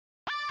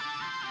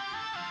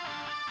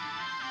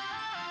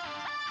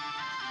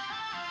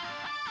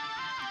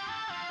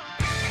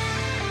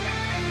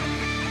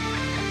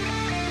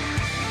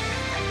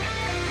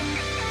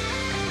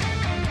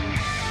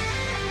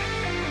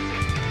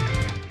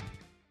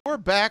We're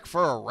back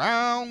for a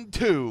round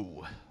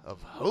 2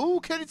 of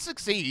Who Can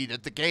Succeed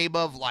at the Game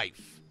of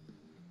Life.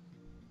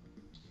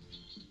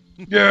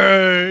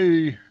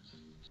 Yay!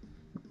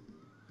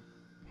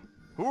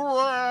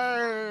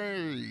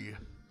 Hooray!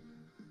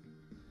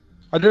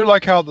 I do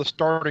like how the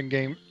starting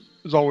game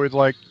is always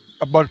like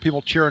a bunch of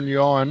people cheering you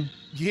on.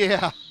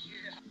 Yeah.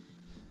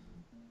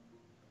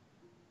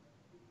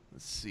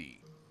 Let's see.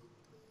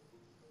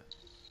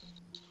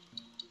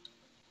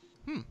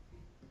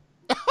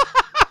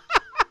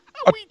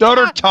 A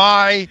stutter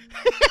tie.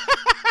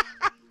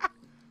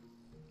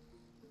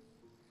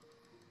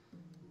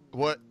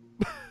 What?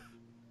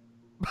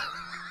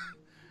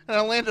 And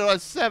I landed on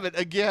 7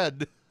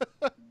 again.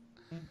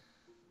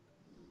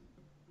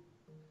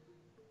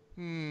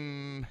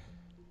 I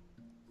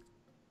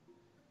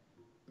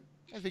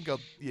think I'll,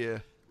 yeah.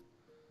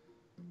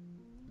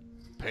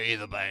 Pay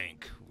the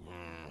bank.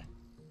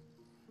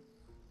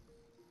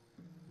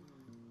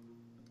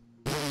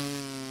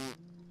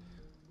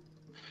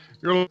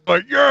 You're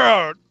like,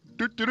 yeah.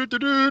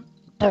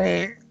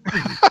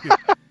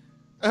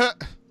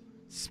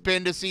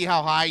 Spin to see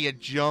how high you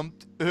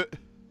jumped.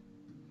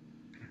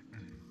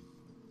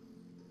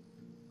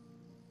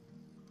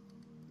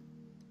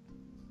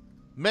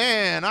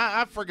 Man,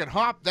 I freaking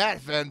hopped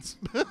that fence.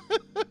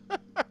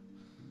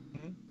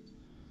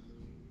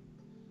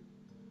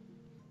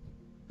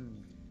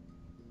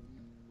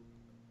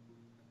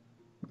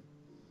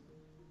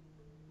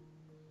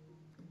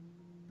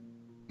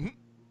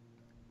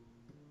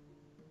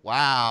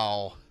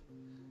 Wow.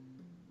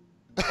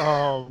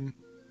 I'll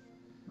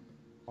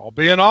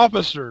be an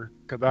officer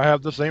because I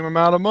have the same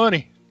amount of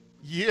money.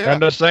 Yeah.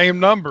 And the same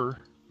number.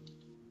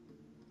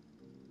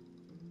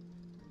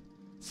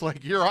 It's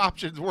like your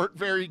options weren't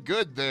very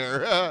good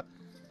there.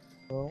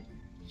 Well.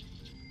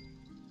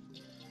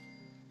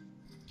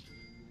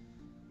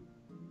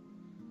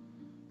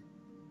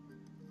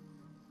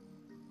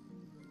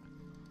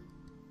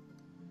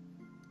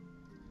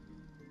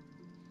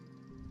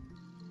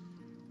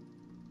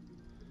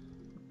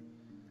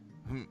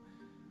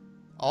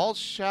 I'll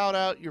shout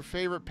out your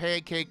favorite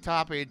pancake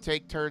topping and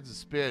take turns to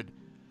spin.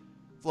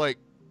 It's like,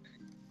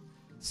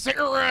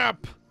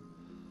 syrup!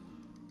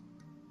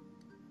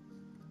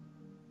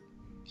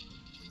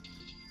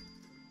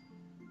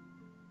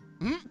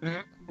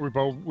 We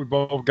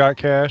both got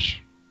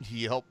cash.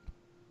 Yep.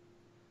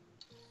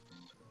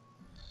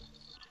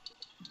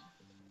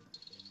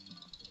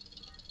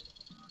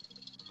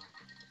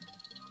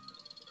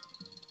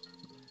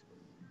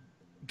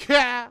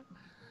 Gah!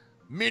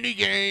 Mini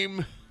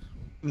game.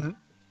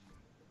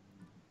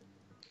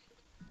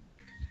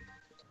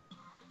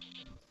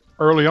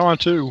 Early on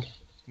too.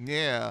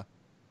 Yeah.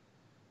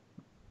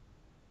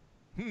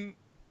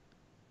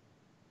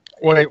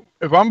 Wait,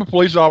 if I'm a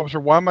police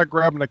officer, why am I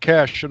grabbing the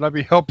cash? Shouldn't I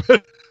be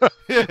helping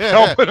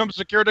helping them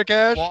secure the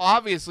cash? Well,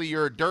 obviously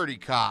you're a dirty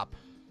cop.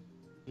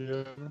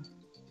 Yeah.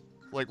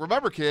 Like,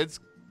 remember, kids,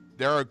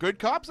 there are good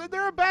cops and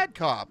there are bad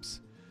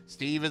cops.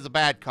 Steve is a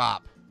bad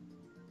cop.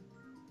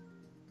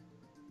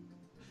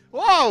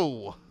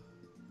 Whoa!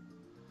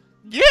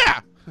 Yeah!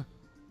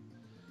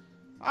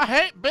 I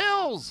hate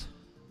bills!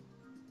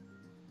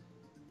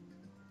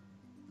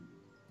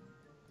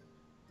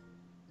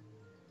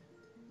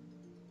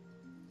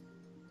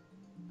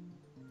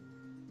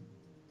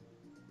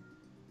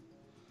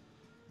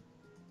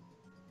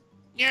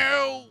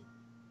 No!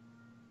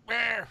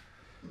 Where?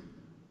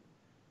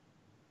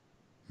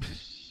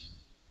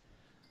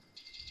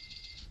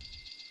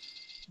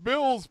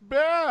 Bill's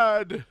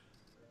bad!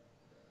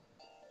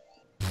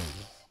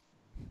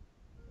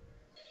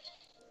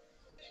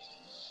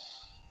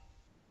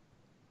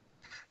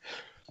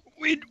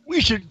 We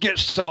should get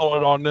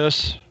solid on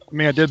this. I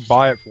mean, I did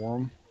buy it for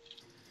him.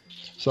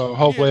 So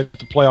hopefully I have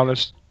to play on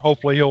this.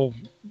 Hopefully he'll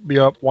be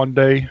up one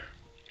day.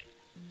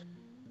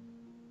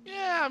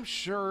 Yeah, I'm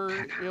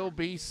sure it'll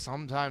be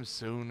sometime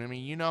soon. I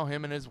mean, you know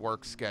him and his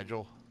work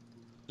schedule.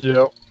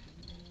 Yep.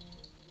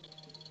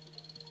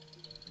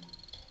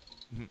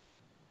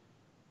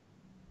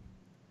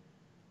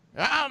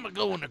 I'm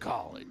going to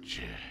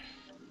college.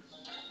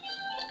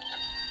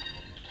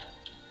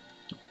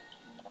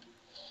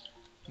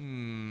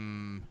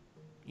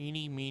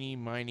 Eeny, meeny,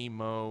 miny,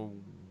 mo,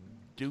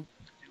 doot,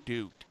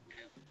 doot.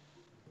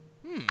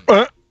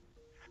 The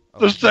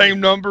Okay. same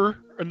number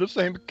and the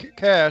same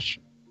cash.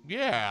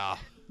 Yeah.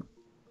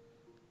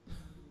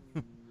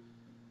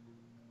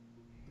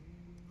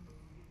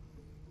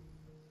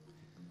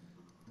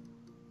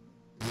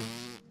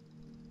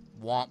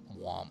 Womp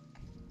womp.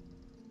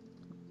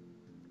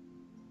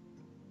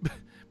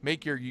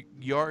 Make your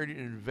yard an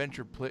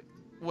adventure play.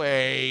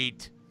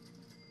 Wait.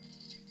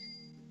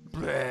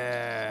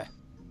 Bleh.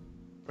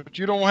 But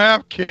you don't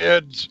have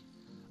kids.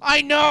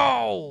 I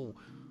know.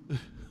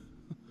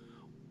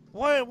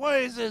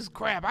 What is this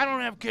crap? I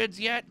don't have kids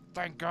yet.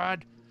 Thank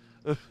God.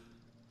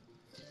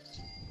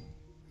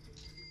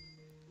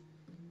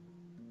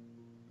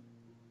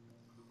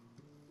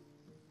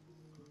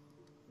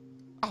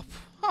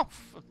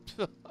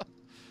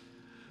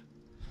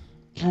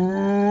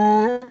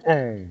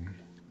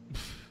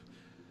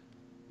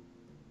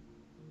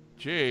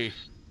 Gee.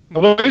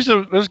 At least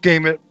in this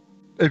game,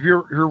 if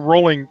you're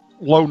rolling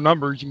low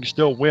numbers, you can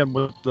still win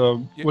with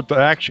the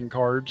action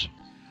cards.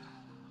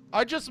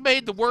 I just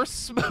made the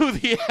worst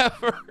smoothie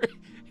ever.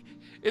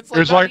 It's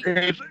like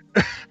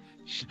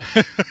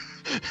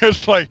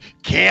it's like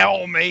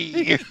kill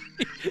me.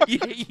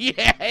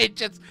 Yeah, it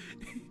just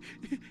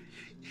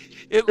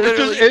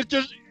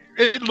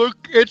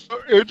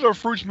it's a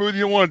fruit smoothie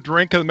you want to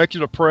drink because it makes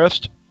you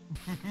depressed.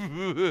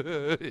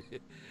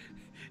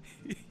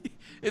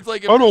 It's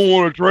like I don't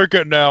want to drink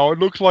it now. It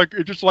looks like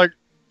it's like,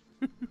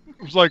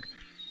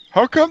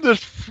 how come this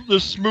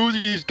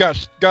smoothie's got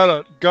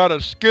a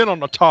skin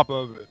on the top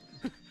of it?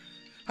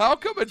 How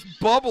come it's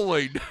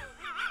bubbling?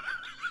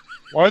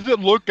 Why does it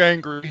look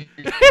angry?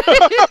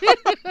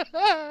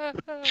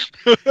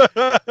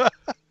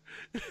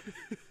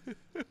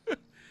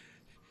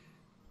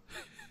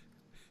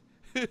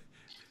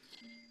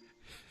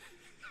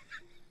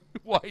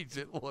 Why does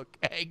it look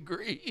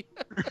angry?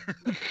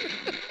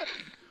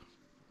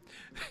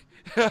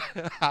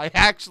 I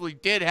actually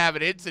did have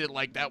an incident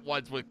like that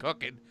once with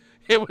cooking.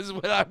 It was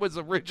when I was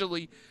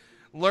originally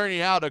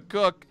learning how to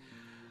cook.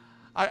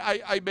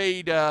 I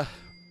made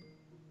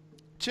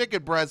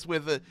chicken breast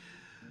with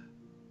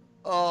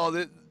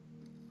it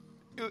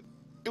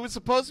was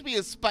supposed to be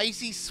a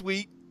spicy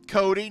sweet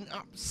coating.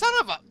 Oh, son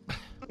of a...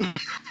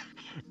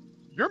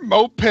 Your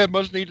moped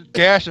must need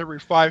gas every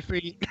 5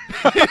 feet.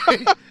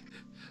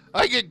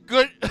 I get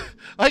good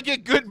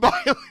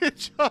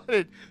mileage on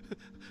it.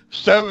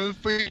 7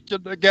 feet to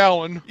the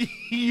gallon.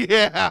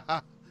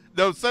 Yeah.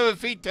 No, 7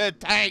 feet to a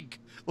tank,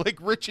 like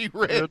Richie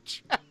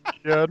Rich.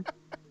 Yeah.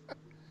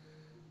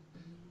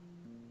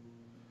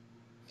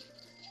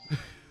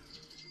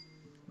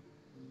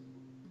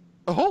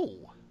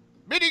 Oh,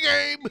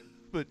 minigame!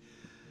 But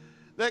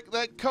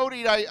that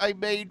coating I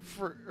made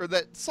or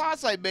that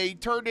sauce I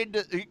made turned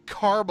into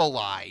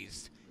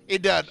caramelized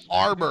into an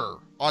armor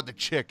on the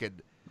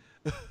chicken.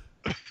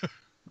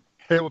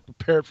 They were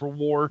prepared for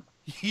war.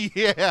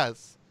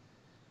 Yes.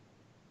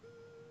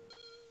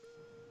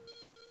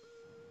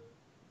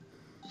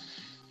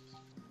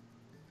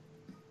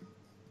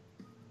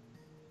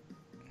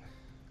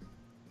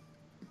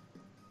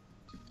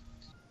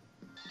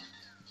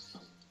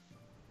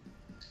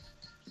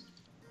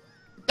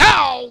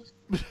 Ow!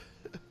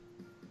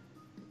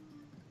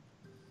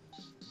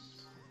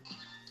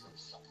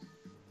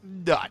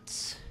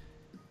 Nuts.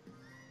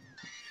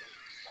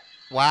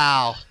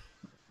 Wow.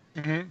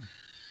 Mm-hmm.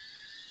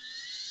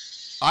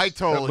 I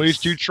totally... At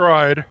least you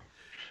tried.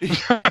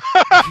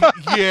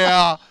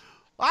 Yeah.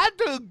 I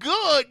do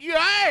good.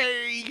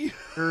 Yay!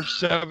 Here's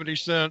 70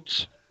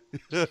 cents.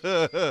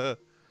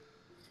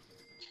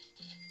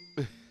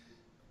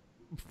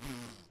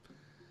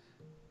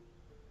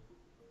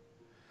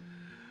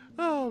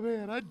 Oh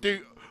man, I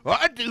do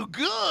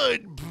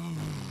good.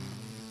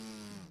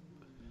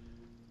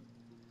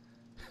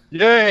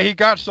 Yeah, he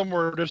got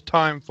somewhere this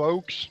time,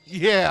 folks.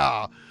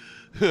 Yeah.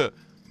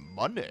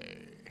 Money.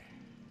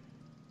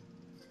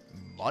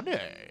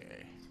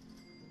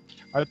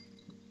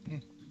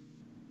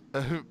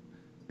 You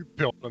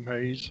built a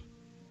maze.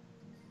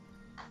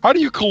 How do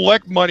you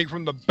collect money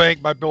from the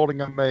bank by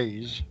building a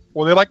maze?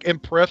 Were they like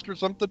impressed or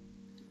something?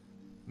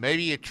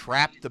 Maybe you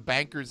trap the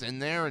bankers in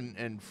there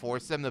and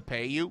force them to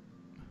pay you.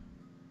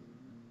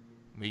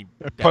 I mean,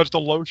 It puts the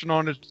lotion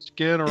on his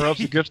skin, or else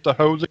he gets the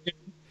hose again.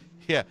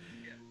 Yeah.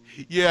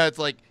 Yeah, it's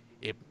like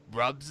it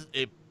rubs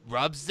the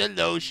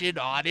lotion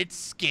on its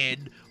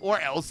skin, or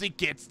else it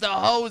gets the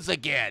hose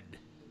again.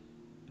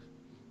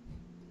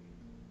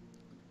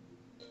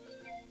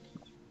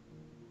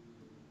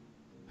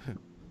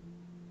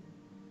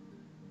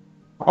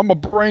 I'm a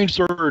brain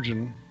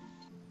surgeon.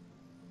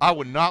 I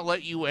would not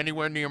let you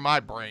anywhere near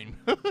my brain.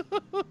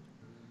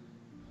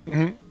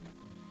 Mm-hmm.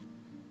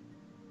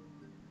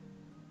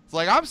 It's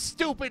like, I'm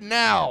stupid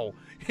now.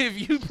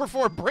 If you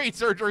perform brain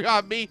surgery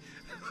on me,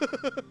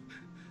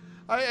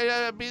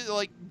 I'd be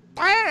like...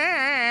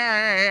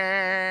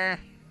 I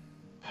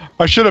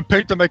should have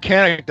picked a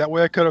mechanic. That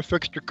way I could have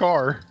fixed your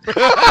car.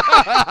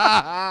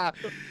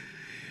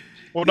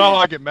 Well, not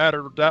like it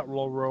mattered that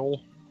low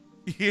roll.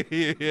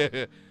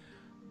 Yeah.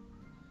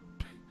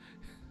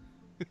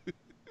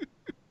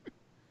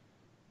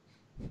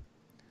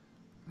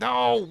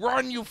 No,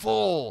 run, you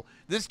fool!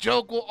 This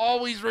joke will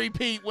always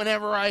repeat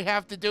whenever I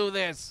have to do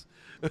this.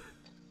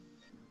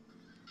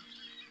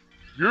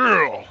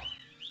 Yeah.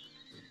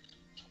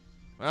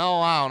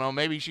 Well, I don't know.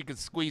 Maybe she could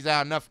squeeze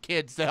out enough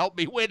kids to help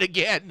me win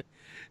again.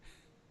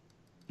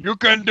 You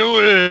can do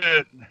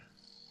it.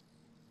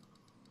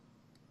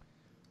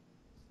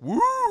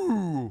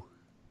 Woo!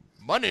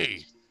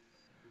 Money.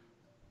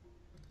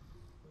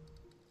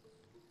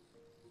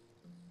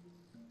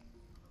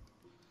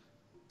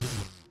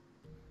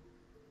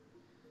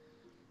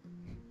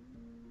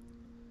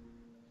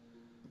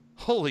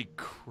 Holy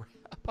crap,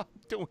 I'm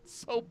doing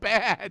so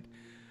bad.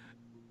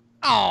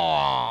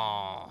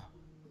 Aww.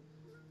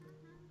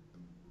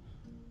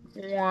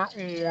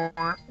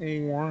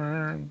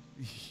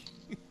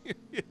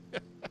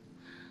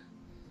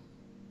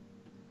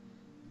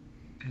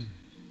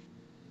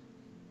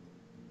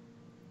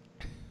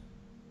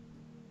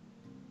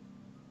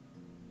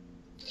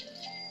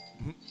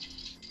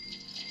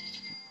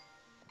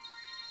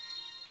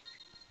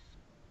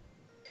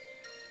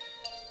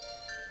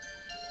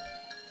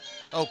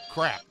 Oh,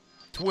 crap.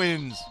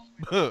 Twins.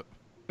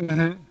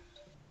 Mm-hmm.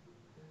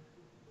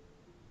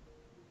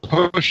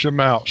 Push them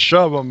out.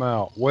 Shove them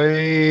out.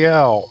 Way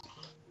out.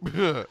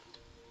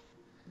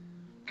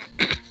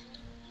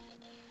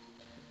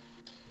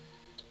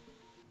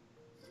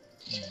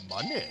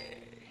 Money.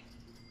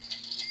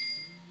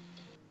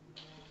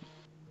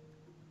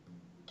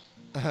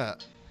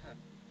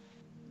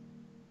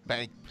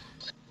 Bank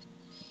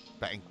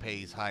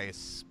pays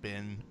highest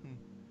spin.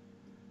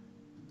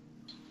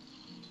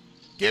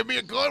 Give me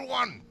a good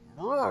one.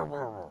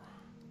 Oh.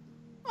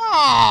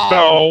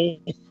 No.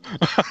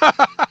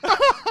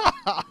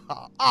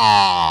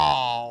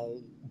 Oh.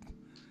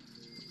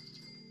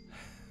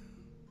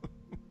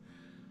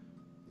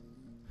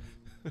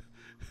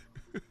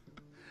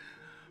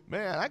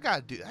 Man, I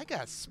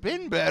gotta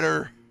spin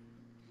better.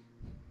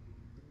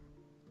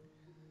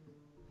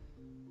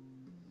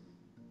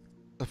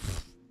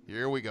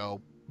 Here we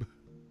go.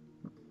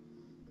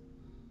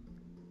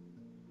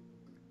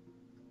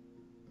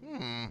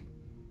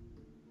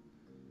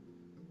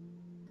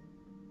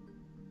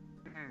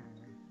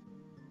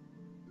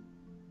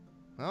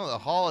 Well, the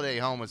holiday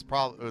home was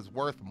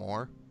worth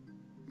more.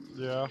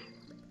 Yeah.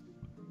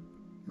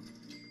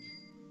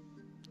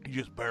 You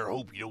just better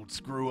hope you don't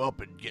screw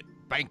up and get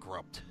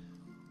bankrupt.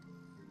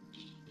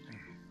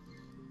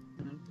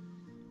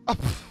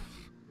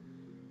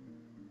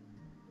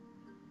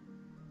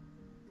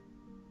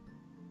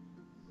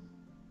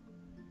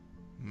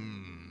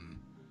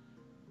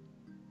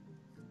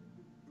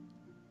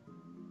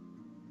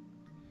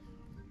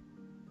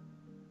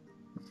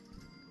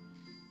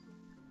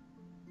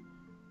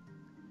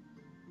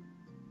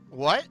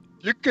 What?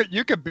 You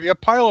could be a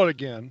pilot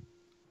again.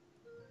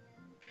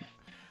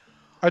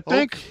 I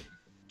think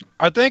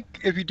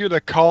if you do the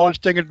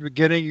college thing at the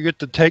beginning, you get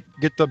the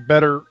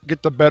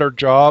better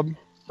job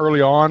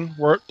early on.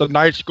 Where the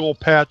night school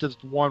path is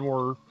the one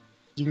where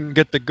you can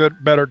get the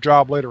better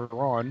job later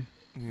on.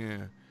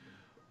 Yeah.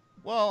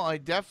 Well, I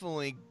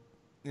definitely,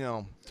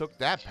 took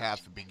that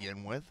path to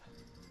begin with.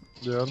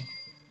 Yeah.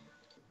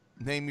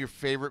 Name your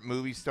favorite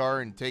movie star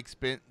and take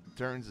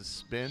turns of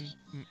spin.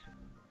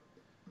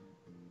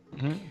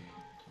 Mm-hmm.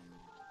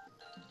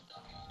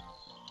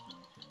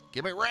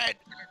 Give me red.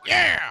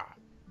 Yeah.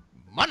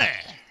 Money.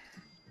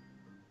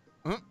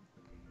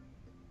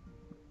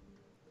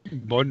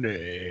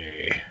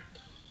 Money.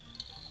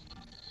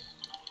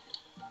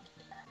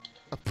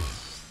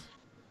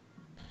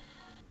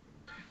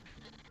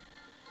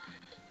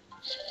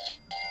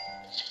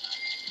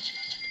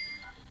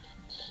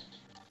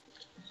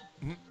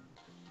 It's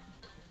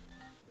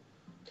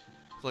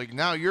like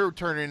now you're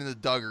turning into the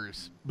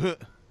Duggars.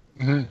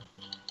 Mm-hmm.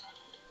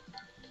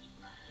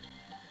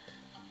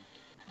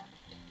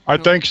 I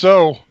think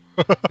so.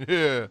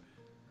 Yeah.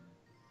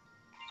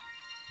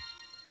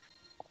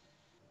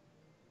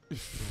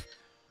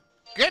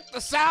 Get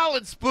the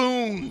salad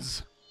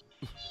spoons.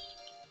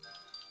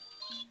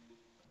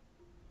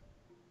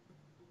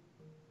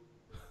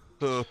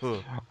 I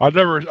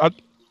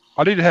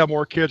need to have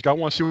more kids. I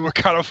want to see what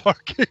kind of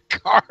fucking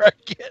car I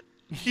get.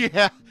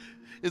 Yeah.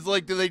 It's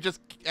like, do they just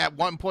at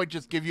one point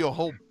just give you a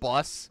whole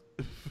bus?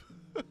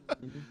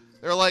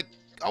 They're like,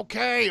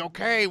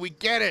 okay, we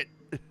get it.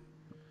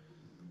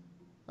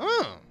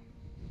 Oh.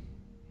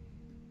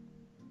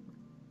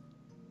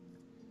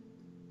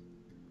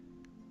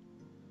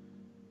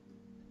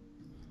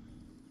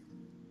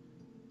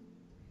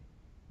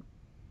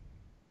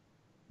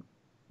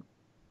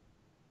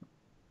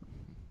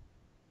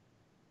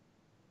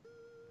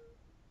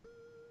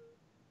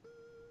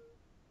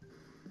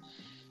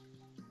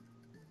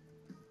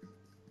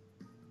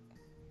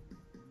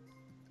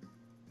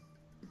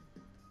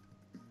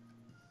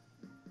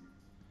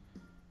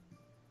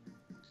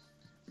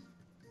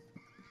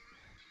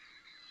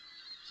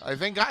 I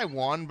think I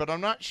won, but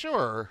I'm not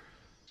sure.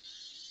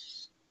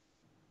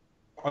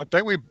 I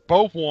think we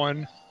both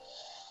won.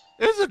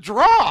 It's a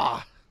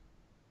draw.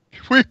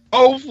 We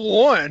both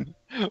won.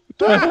 What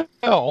the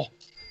hell?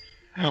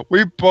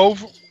 We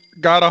both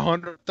got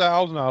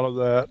 100,000 out of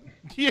that.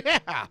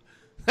 Yeah,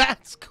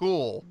 that's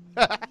cool.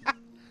 That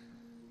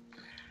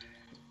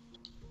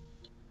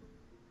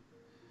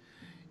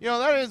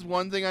is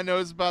one thing I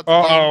noticed about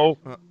the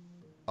game.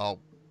 Uh-oh.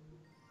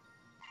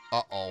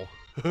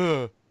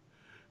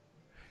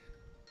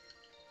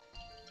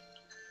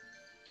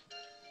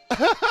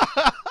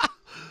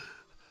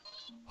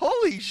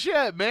 Holy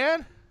shit,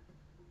 man.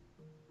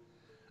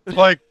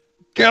 Like,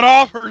 get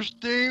off her,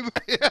 Steve.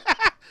 It's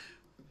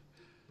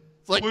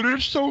like, but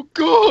it's so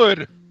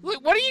good.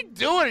 What are you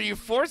doing? Are you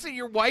forcing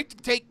your wife to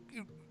take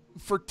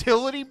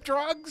fertility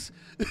drugs?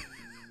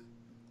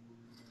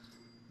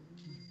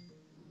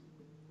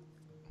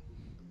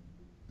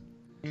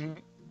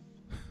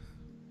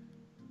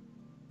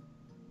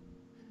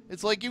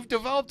 It's like you've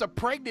developed a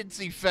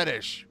pregnancy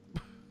fetish.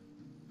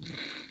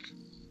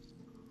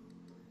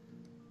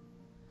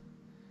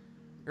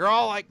 You're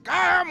all like,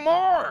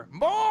 more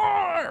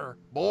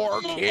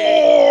kids.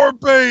 More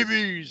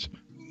babies.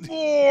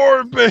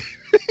 More babies.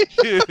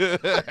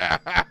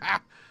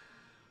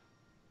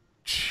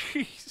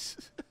 Jeez.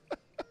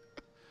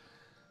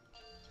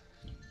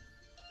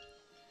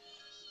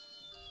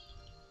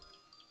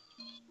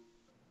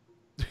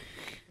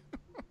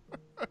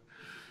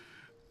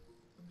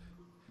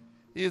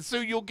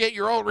 Soon you'll get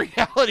your own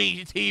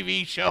reality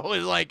TV show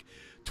in like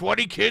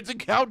 20 kids and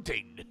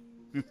counting.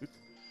 It's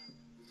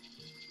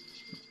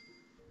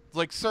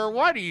like, sir,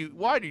 why do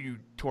you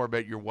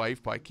torment your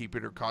wife by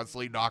keeping her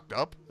constantly knocked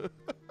up?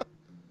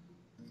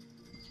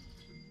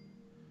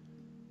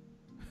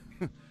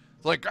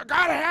 It's like, I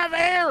gotta have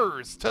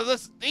heirs to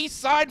this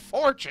Eastside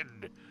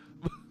fortune.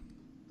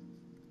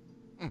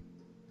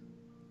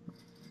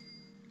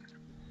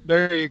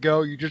 There you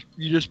go. You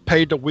just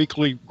paid the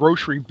weekly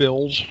grocery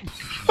bills.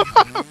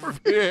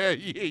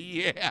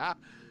 Yeah.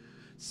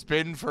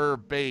 Spin for a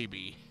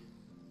baby.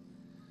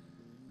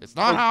 It's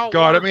not how it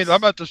God, works.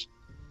 I'm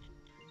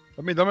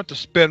at to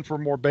spend for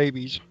more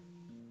babies.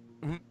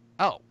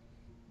 Oh.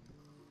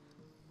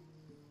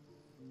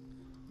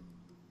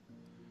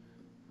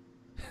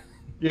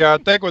 Yeah, I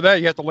think with that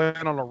you have to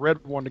land on a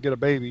red one to get a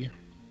baby.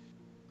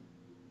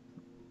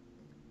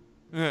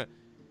 I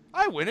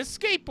win a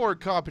skateboard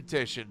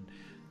competition.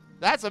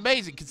 That's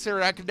amazing,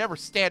 considering I could never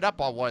stand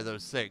up on one of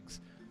those things.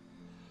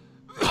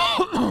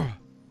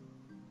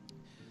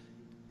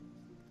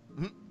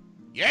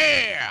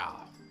 Yeah!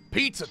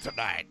 Pizza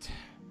tonight.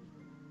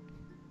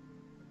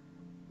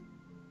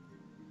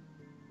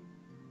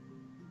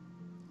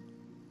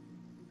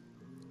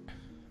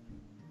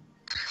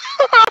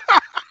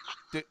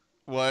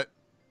 What?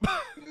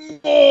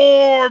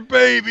 More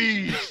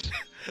babies!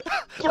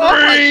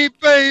 3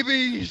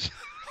 babies!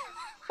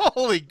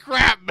 Holy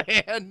crap,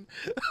 man!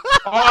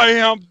 I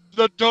am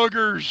the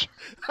Duggars!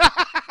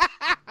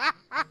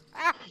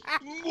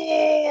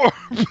 More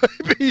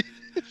babies!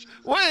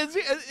 What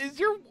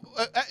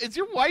is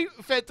your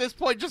wife at this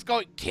point just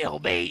going, kill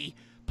me,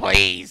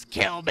 please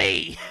kill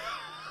me?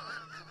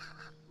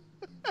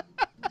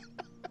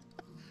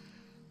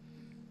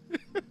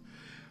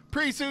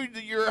 Pretty soon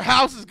your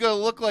house is gonna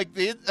look like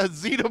a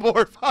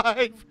Xenomorph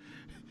hive.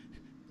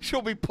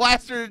 She'll be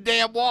plastered in the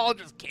damn wall.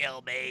 Just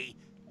kill me.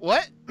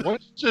 What?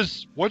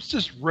 What's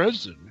this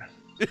resin?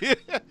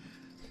 It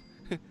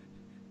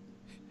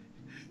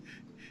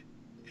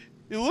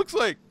looks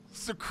like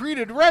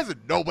secreted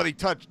resin. Nobody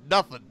touched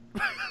nothing.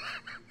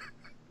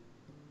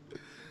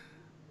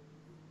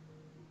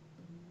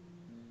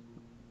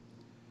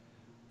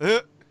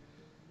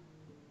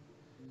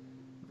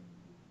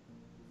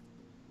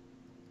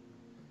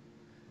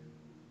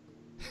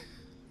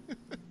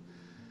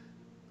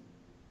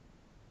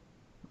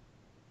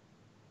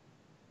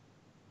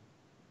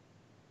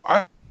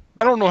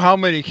 I don't know how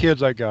many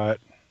kids I got.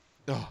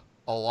 Oh,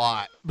 a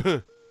lot.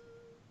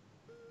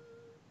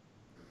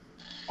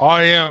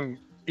 I am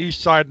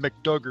Eastside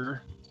McDuggar.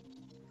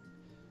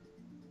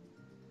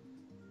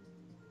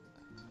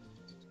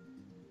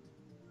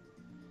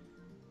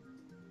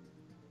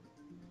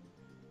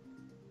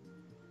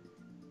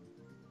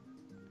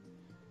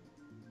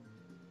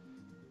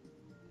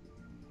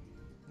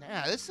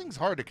 Yeah, this thing's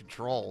hard to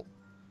control.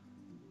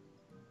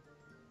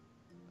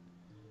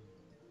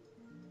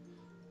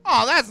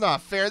 Oh, that's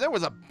not fair. There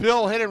was a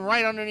bill hidden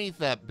right underneath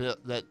that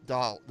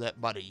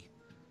buddy.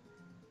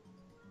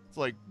 It's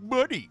like,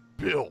 money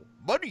bill,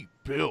 money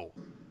bill.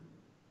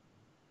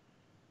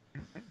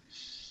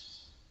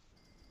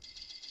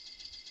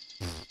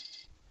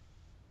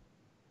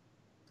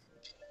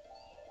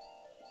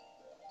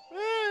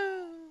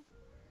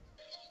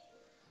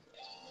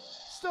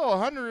 Still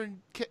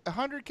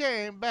 100K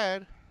ain't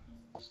bad.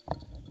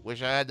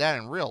 Wish I had that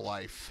in real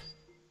life.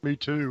 Me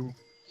too.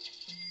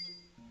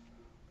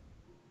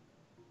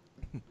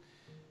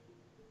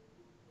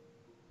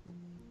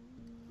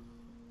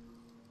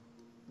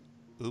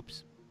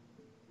 Oops.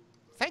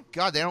 Thank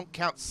God they don't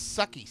count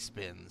sucky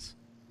spins.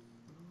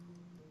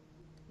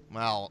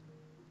 Well,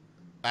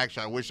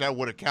 actually, I wish I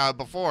would have counted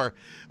before.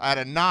 I had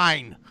a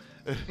 9.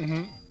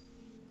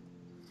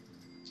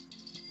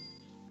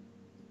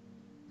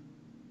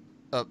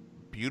 A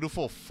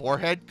beautiful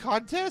forehead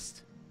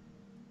contest?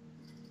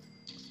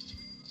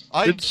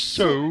 It's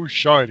so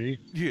shiny.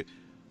 Yeah,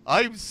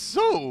 I'm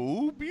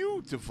so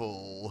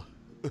beautiful.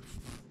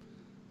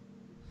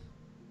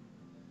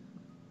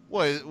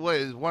 What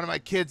is one of my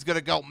kids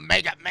gonna go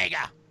mega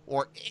mega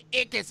or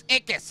ickus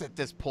ickus at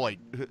this point?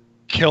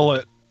 Kill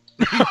it.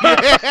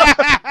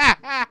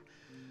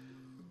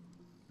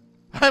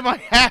 I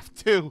might have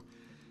to.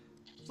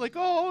 It's like,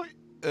 oh,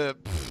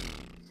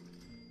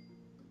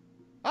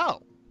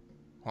 oh,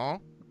 huh?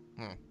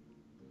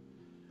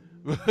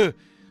 It's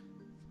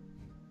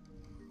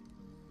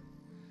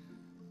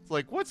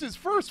like, what's his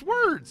first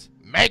words?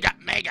 Mega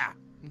mega.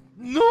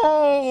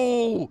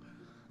 No.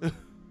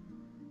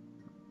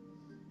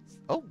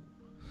 Oh.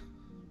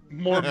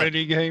 More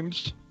mini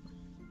games.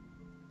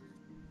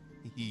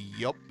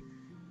 Yup.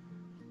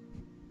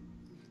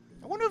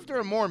 I wonder if there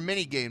are more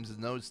mini games than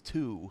those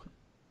two.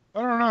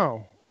 I don't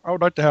know. I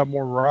would like to have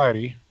more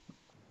variety.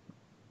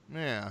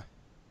 Yeah.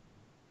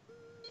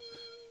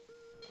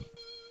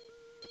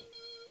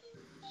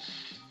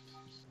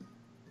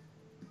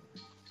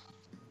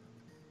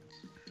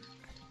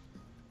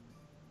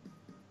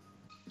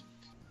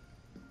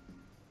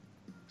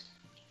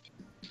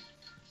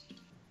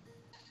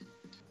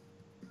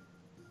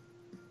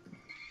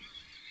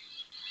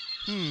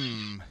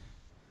 Hmm.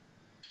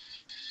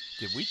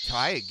 Did we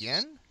tie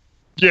again?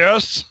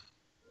 Yes.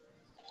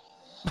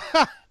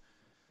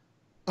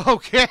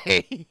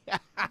 Okay.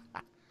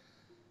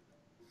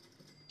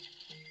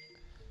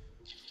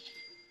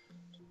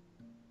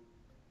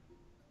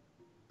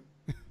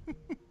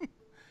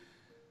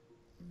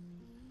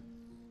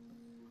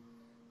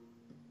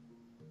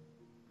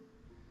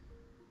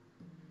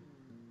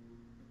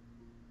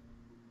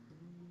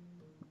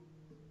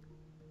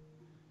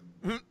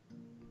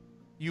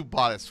 You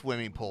bought a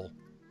swimming pool.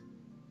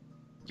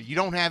 But you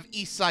don't have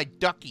Eastside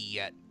Ducky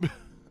yet.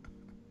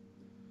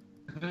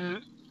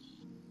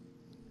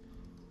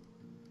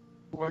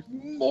 Like,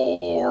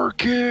 more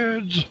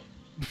kids.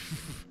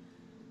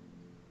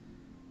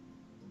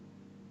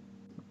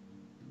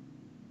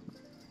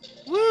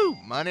 Woo!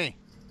 Money.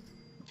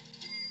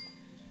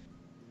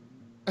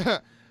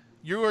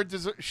 You were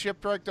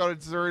shipwrecked on a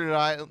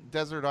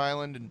desert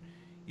island, and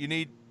you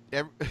need...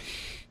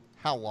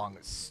 How long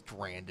is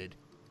stranded?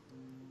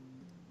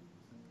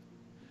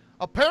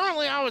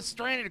 Apparently I was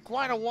stranded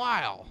quite a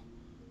while.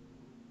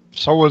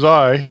 So was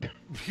I.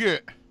 Yeah.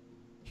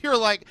 You're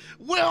like,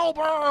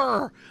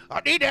 Wilbur!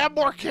 I need to have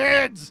more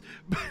kids!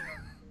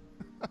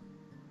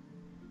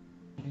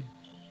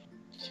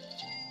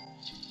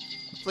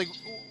 It's like,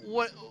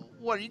 what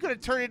are you going to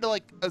turn into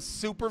like a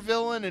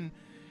supervillain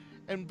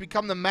and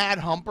become the Mad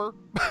Humper?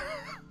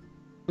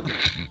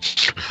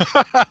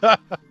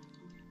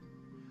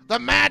 The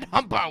Mad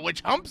Humper,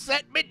 which humps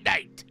at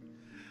midnight.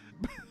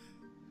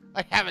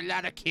 I have a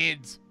lot of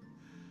kids.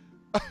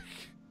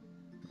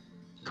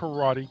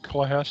 Karate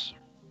class.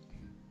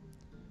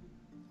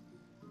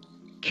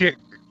 Kick,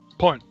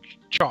 punch,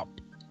 chop.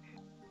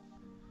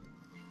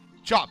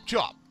 Chop,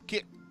 chop,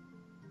 kick.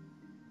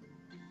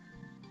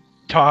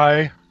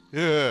 Tie.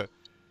 Yeah.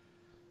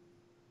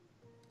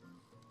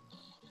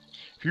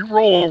 If you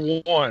roll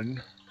a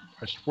 1,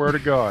 I swear to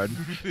God.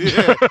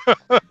 Yeah.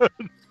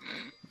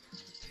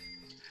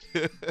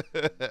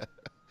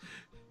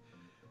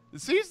 It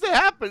seems to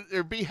happen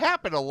or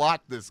happen a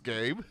lot this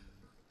game.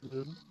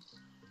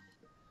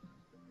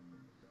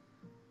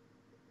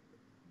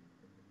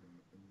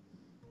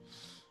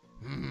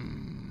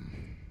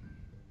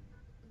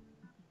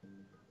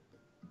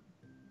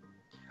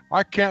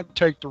 I can't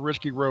take the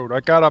risky road. I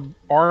got an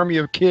army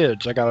of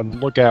kids I gotta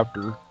look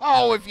after.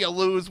 Oh, if you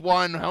lose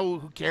one,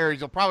 who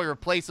cares? You'll probably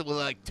replace it with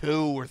like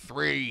 2 or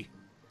 3.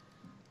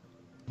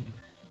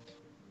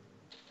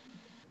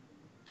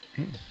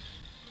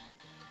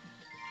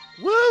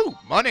 Woo!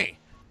 Money!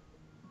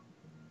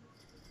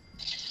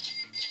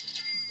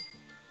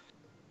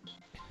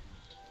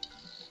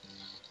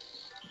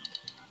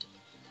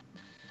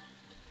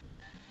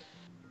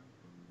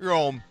 You're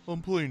all,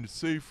 I'm playing the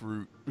safe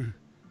route.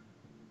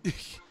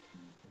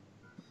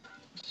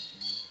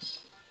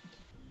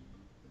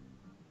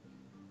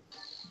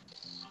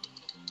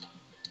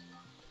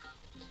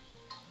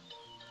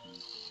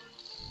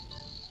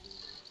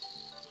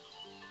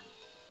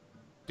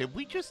 Did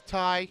we just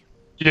tie?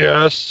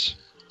 Yes.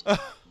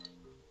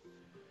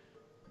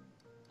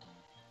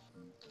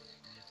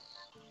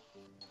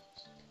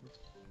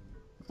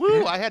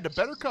 Woo! I had the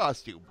better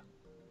costume.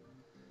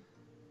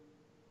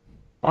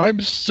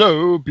 I'm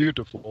so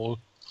beautiful.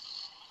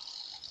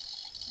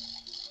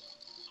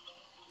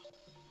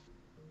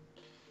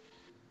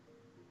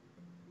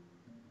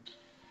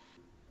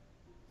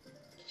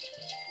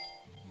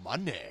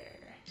 Money.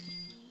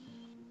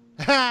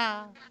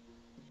 Ha!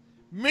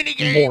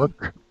 Minigame.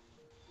 Mork.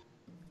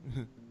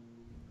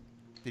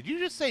 Did you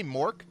just say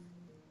Mork?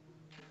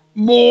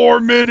 More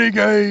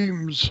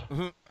minigames.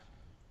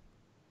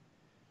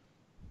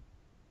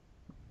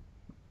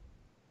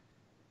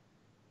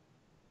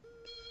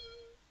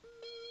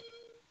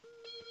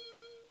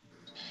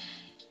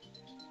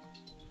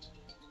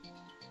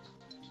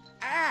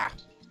 Ah!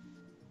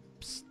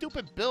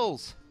 Stupid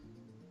bills.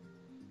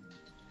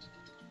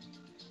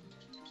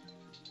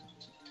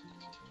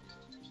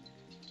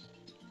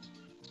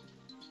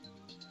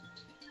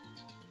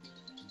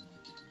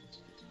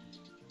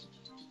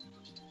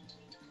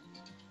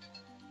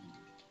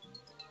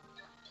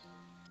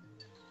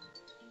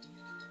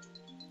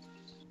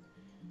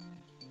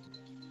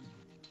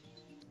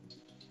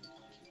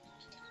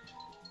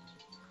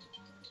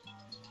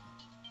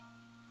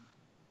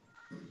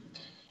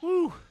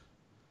 Woo!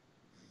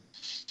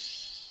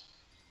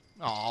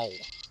 Oh.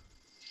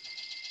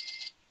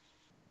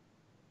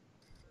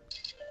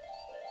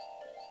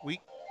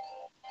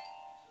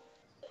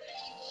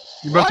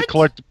 You must have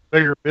collected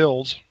bigger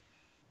bills.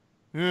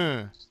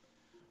 Yeah.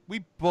 We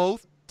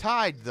both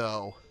tied,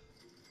 though.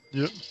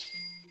 Yep.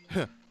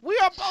 We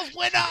are both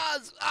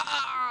winners!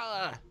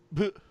 Ah!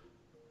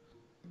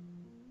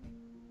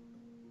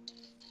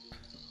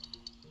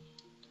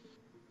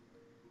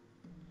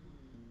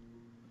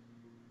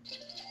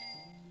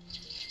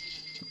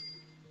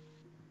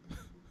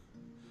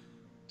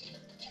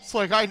 It's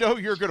like, I know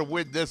you're going to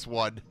win this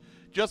one,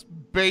 just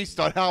based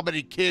on how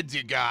many kids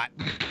you got.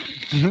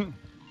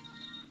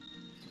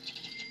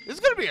 It's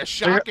going to be a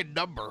shocking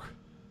number.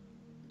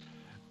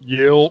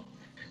 Yep.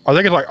 I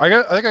think it's like I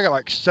think I got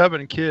like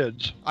 7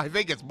 kids. I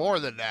think it's more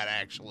than that,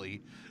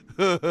 actually.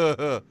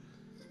 It's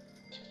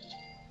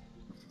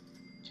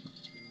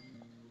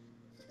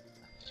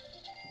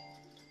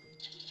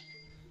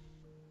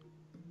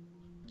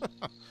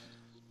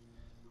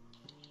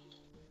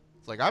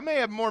like, I may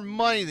have more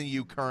money than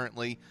you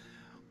currently,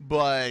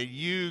 but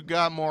you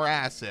got more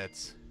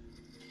assets.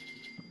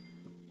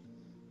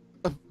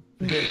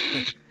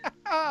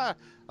 Another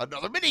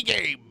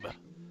minigame.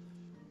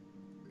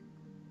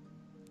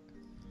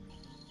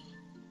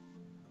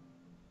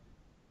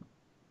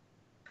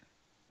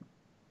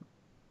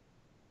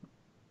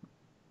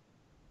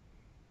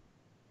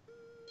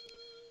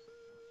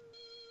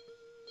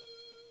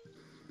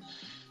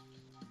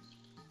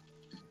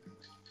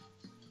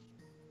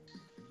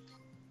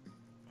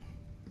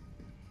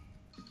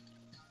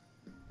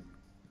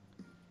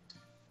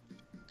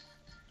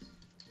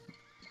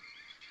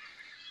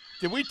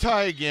 Did we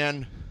tie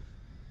again?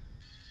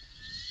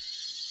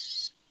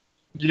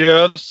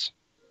 Yes.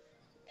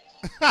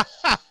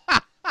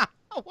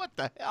 What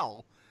the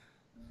hell?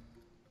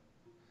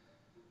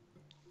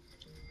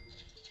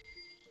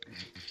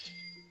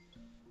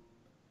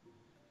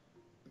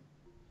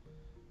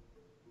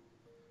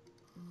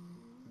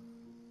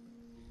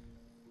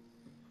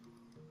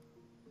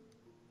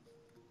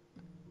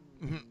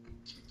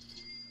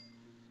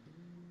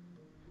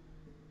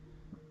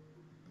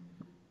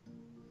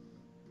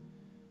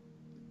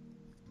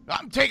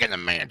 I'm taking the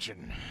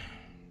mansion.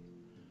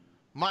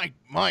 My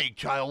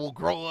child will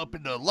grow up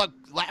in the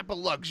lap of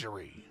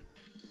luxury.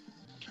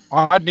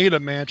 I need a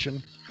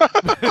mansion.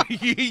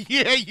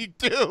 Yeah, you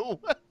do.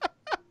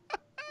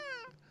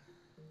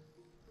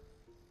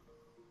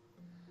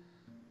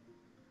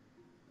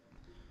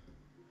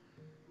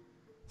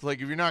 It's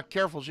like if you're not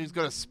careful, she's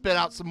gonna spit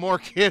out some more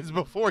kids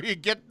before you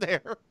get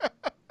there.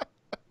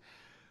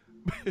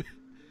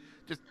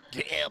 Just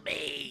kill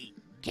me.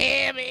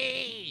 Kill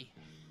me.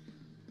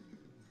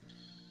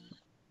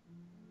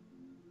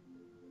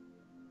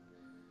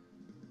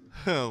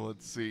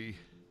 Let's see.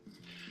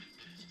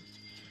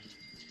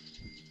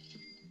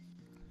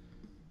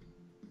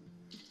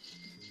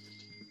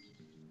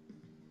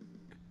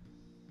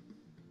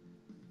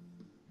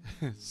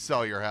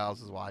 Sell your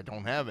houses. Well, I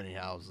don't have any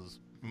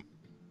houses.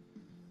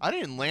 I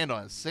didn't land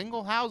on a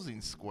single housing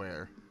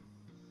square.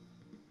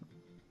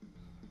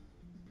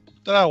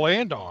 That I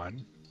land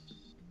on.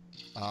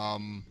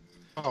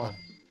 Oh.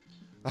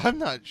 I'm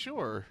not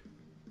sure.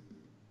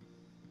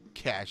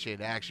 Cash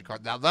in action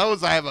card. Now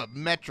those I have a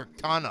metric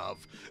ton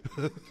of.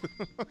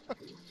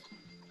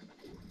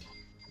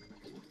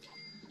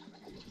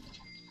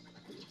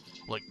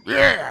 Like,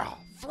 yeah,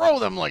 throw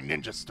them like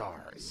ninja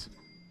stars.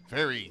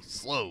 Very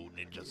slow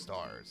ninja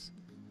stars.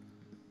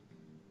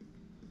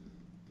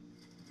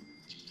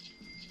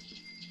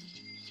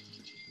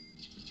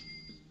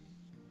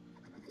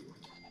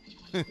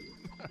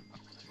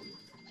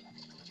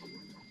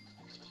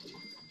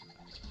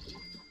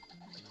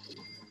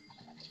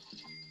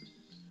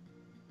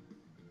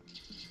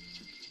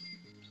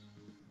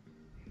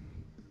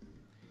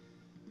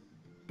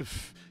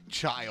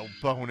 Child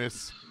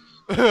bonus.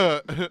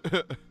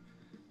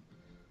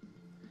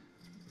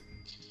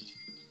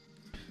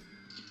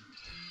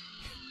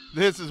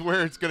 This is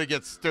where it's gonna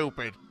get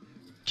stupid.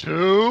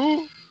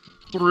 2,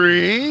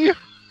 3,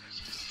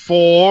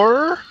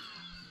 4,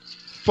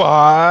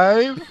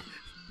 5,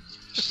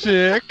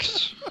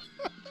 6,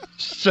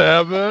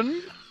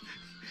 7,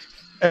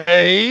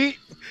 8,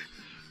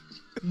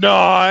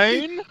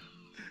 9.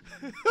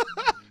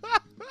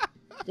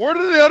 Where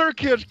did the other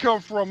kids come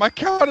from? I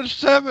counted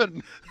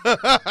 7.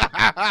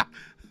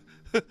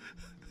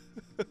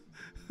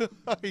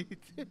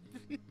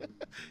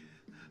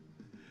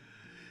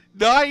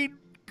 9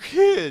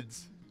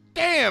 kids.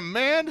 Damn,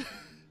 man.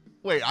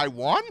 Wait, I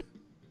won?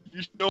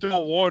 You still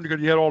won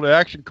because you had all the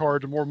action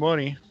cards and more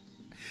money.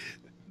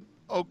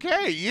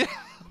 Okay, yeah.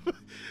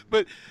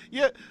 But,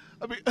 yeah,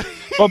 I mean...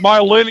 But my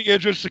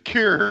lineage is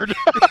secured.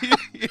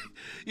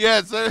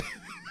 Yes.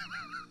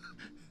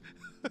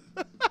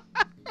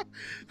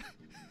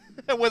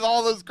 And with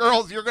all those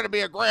girls, you're going to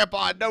be a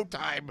grandpa in no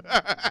time.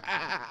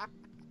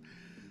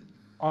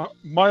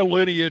 My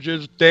lineage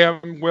is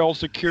damn well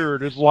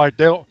secured. It's like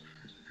they'll...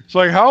 It's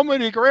like, how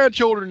many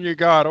grandchildren you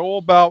got? Oh,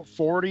 about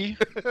 40.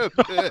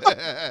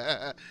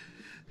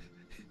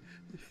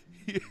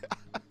 Yeah.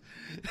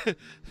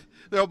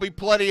 There'll be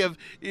plenty of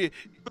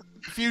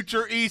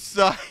future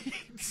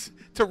Eastsides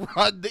to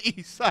run the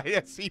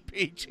Eastside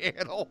SCP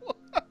channel.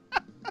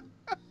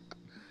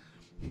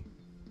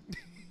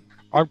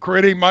 I'm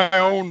creating my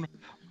own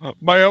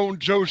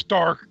Joe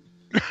Stark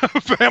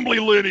family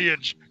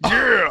lineage.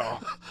 Yeah.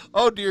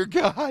 Oh dear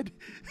God.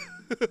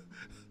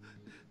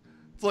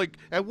 It's like,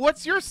 and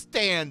what's your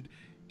stand?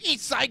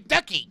 Eastside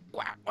Ducky.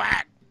 Quack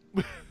quack.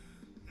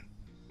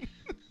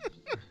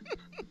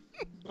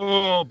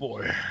 Oh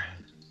boy.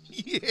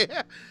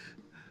 Yeah.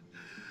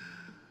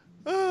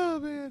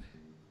 Oh man.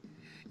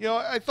 You know,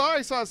 I thought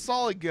I saw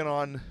Saul again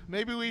on.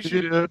 Maybe we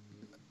should.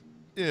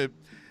 Yeah. Yeah.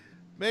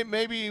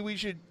 Maybe we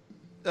should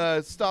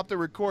stop the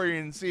recording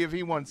and see if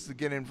he wants to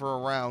get in for a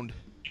round.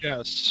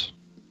 Yes.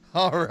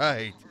 All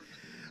right.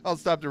 I'll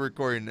stop the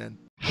recording then.